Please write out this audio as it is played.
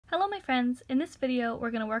my friends, in this video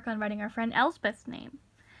we're going to work on writing our friend Elsbeth's name.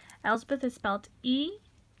 Elsbeth is spelled E-L-S-B-E-T-H,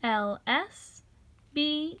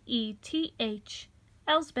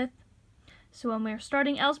 Elsbeth. So when we're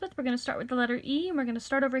starting Elsbeth, we're going to start with the letter E, and we're going to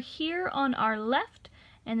start over here on our left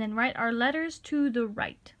and then write our letters to the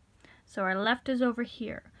right. So our left is over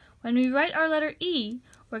here. When we write our letter E,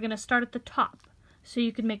 we're going to start at the top. So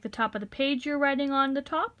you can make the top of the page you're writing on the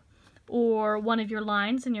top, or one of your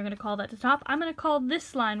lines, and you're going to call that the top. I'm going to call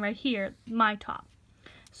this line right here my top.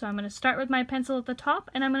 So I'm going to start with my pencil at the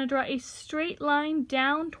top, and I'm going to draw a straight line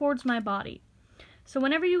down towards my body. So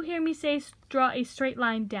whenever you hear me say draw a straight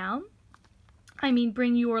line down, I mean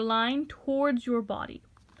bring your line towards your body.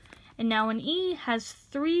 And now an E has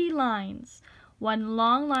 3 lines. One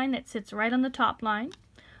long line that sits right on the top line,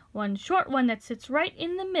 one short one that sits right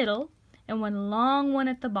in the middle, and one long one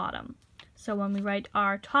at the bottom. So when we write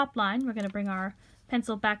our top line, we're going to bring our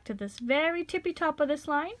pencil back to this very tippy top of this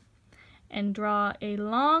line and draw a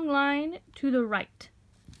long line to the right.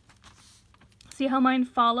 See how mine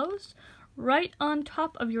follows? Right on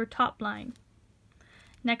top of your top line.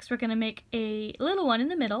 Next, we're going to make a little one in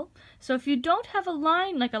the middle. So if you don't have a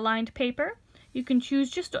line like a lined paper, you can choose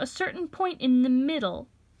just a certain point in the middle.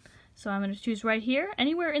 So I'm going to choose right here,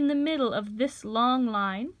 anywhere in the middle of this long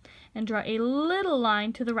line, and draw a little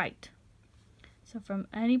line to the right. So from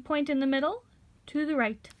any point in the middle to the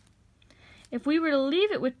right. If we were to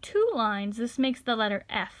leave it with 2 lines, this makes the letter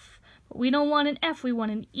F. But we don't want an F, we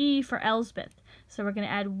want an E for Elsbeth. So we're going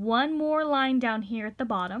to add one more line down here at the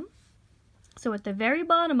bottom. So at the very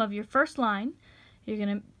bottom of your first line, you're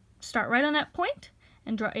going to start right on that point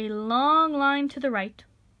and draw a long line to the right.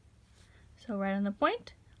 So right on the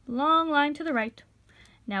point, long line to the right.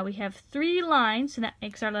 Now we have 3 lines, and that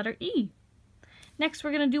makes our letter E. Next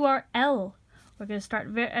we're going to do our L. We're going to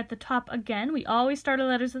start at the top again. We always start our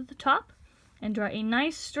letters at the top and draw a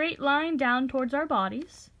nice straight line down towards our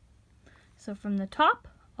bodies. So from the top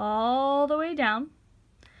all the way down.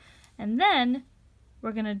 And then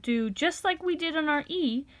we're going to do just like we did on our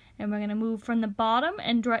E, and we're going to move from the bottom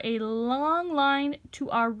and draw a long line to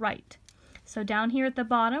our right. So down here at the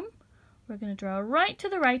bottom, we're going to draw right to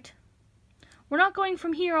the right. We're not going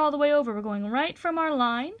from here all the way over. We're going right from our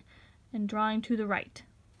line and drawing to the right.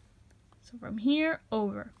 So from here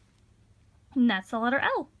over. And that's the letter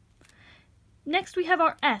L. Next we have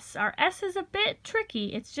our S. Our S is a bit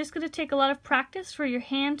tricky. It's just going to take a lot of practice for your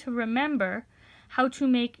hand to remember how to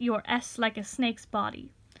make your S like a snake's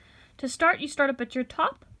body. To start, you start up at your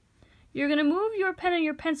top. You're going to move your pen and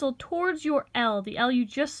your pencil towards your L, the L you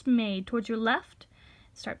just made, towards your left.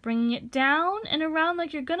 Start bringing it down and around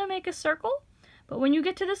like you're going to make a circle. But when you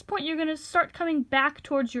get to this point, you're going to start coming back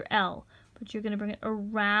towards your L. But you're going to bring it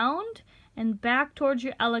around and back towards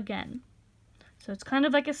your L again. So it's kind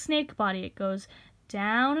of like a snake body. It goes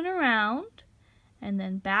down and around, and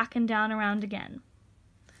then back and down around again.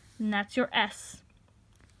 And that's your S.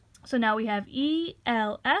 So now we have E,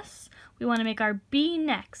 L, S. We want to make our B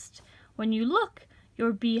next. When you look,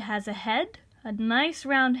 your B has a head, a nice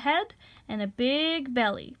round head, and a big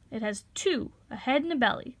belly. It has 2, a head and a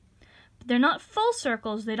belly. But they're not full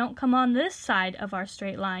circles. They don't come on this side of our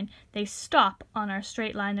straight line. They stop on our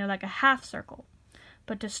straight line. They're like a half circle.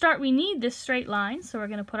 But to start, we need this straight line, so we're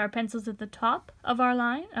going to put our pencils at the top of our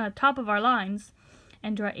line, lines,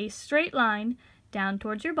 and draw a straight line down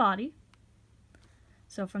towards your body.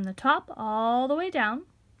 So from the top all the way down,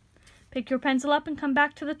 pick your pencil up and come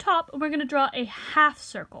back to the top, and we're going to draw a half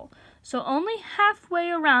circle. So only halfway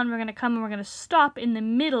around we're going to come, and we're going to stop in the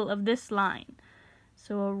middle of this line.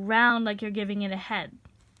 So around like you're giving it a head.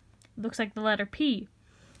 It looks like the letter P.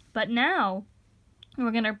 But now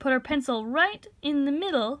we're going to put our pencil right in the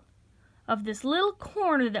middle of this little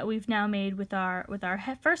corner that we've now made with our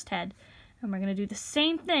first head. And we're going to do the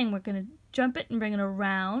same thing. We're going to jump it and bring it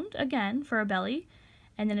around again for a belly.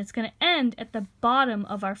 And then it's going to end at the bottom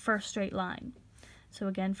of our first straight line. So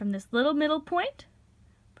again, from this little middle point,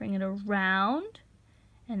 bring it around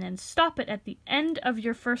and then stop it at the end of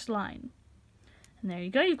your first line. And there you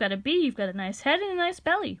go. You've got a B. You've got a nice head and a nice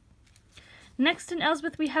belly. Next in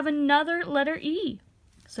Elsbeth, we have another letter E.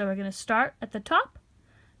 So we're going to start at the top,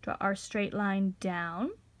 draw our straight line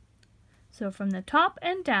down. So from the top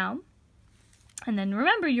and down. And then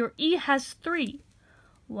remember, your E has 3.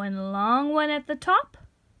 One long one at the top.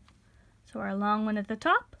 So our long one at the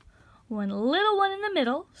top. One little one in the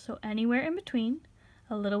middle, so anywhere in between.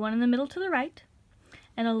 A little one in the middle to the right.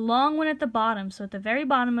 And a long one at the bottom. So at the very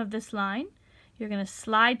bottom of this line, you're going to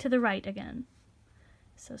slide to the right again.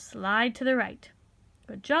 So slide to the right.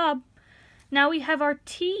 Good job. Now we have our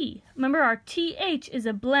T. Remember, our TH is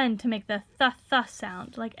a blend to make the th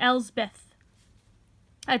sound, like Elsbeth.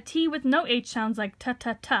 A T with no H sounds like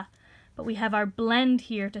ta-ta-ta, but we have our blend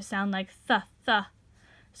here to sound like th-th.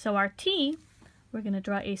 So our T, we're going to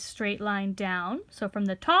draw a straight line down. So from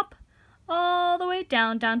the top all the way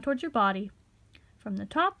down towards your body. From the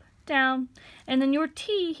top down. And then your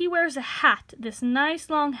T, he wears a hat, this nice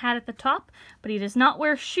long hat at the top, but he does not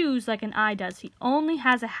wear shoes like an I does. He only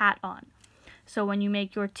has a hat on. So when you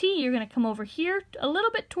make your T, you're going to come over here a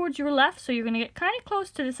little bit towards your left, so you're going to get kind of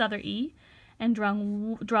close to this other E, and draw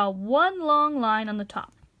one long line on the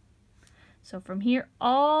top. So from here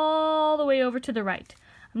all the way over to the right.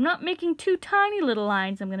 I'm not making two tiny little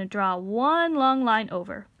lines. I'm going to draw one long line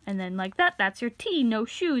over. And then like that, that's your T. No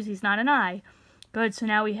shoes. He's not an I. Good. So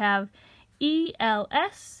now we have E-L-S-B-E-T,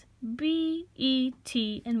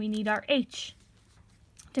 and we need our H.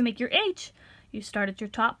 To make your H, you start at your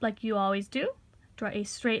top like you always do. Draw a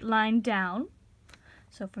straight line down.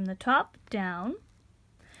 So from the top down.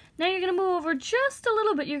 Now you're going to move over just a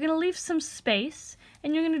little bit. You're going to leave some space.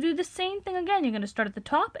 And you're going to do the same thing again. You're going to start at the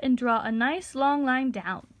top and draw a nice long line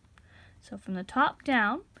down. So from the top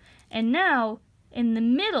down. And now, in the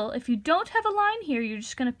middle, if you don't have a line here, you're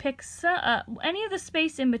just going to pick any of the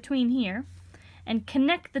space in between here and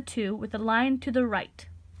connect the two with a line to the right.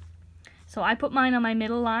 So I put mine on my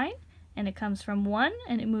middle line, and it comes from one,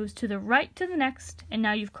 and it moves to the right to the next, and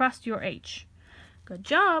now you've crossed your H. Good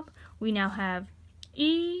job. We now have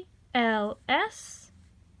E-L-S-B-E-T-H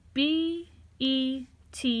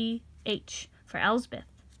for Elsbeth.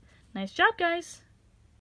 Nice job, guys.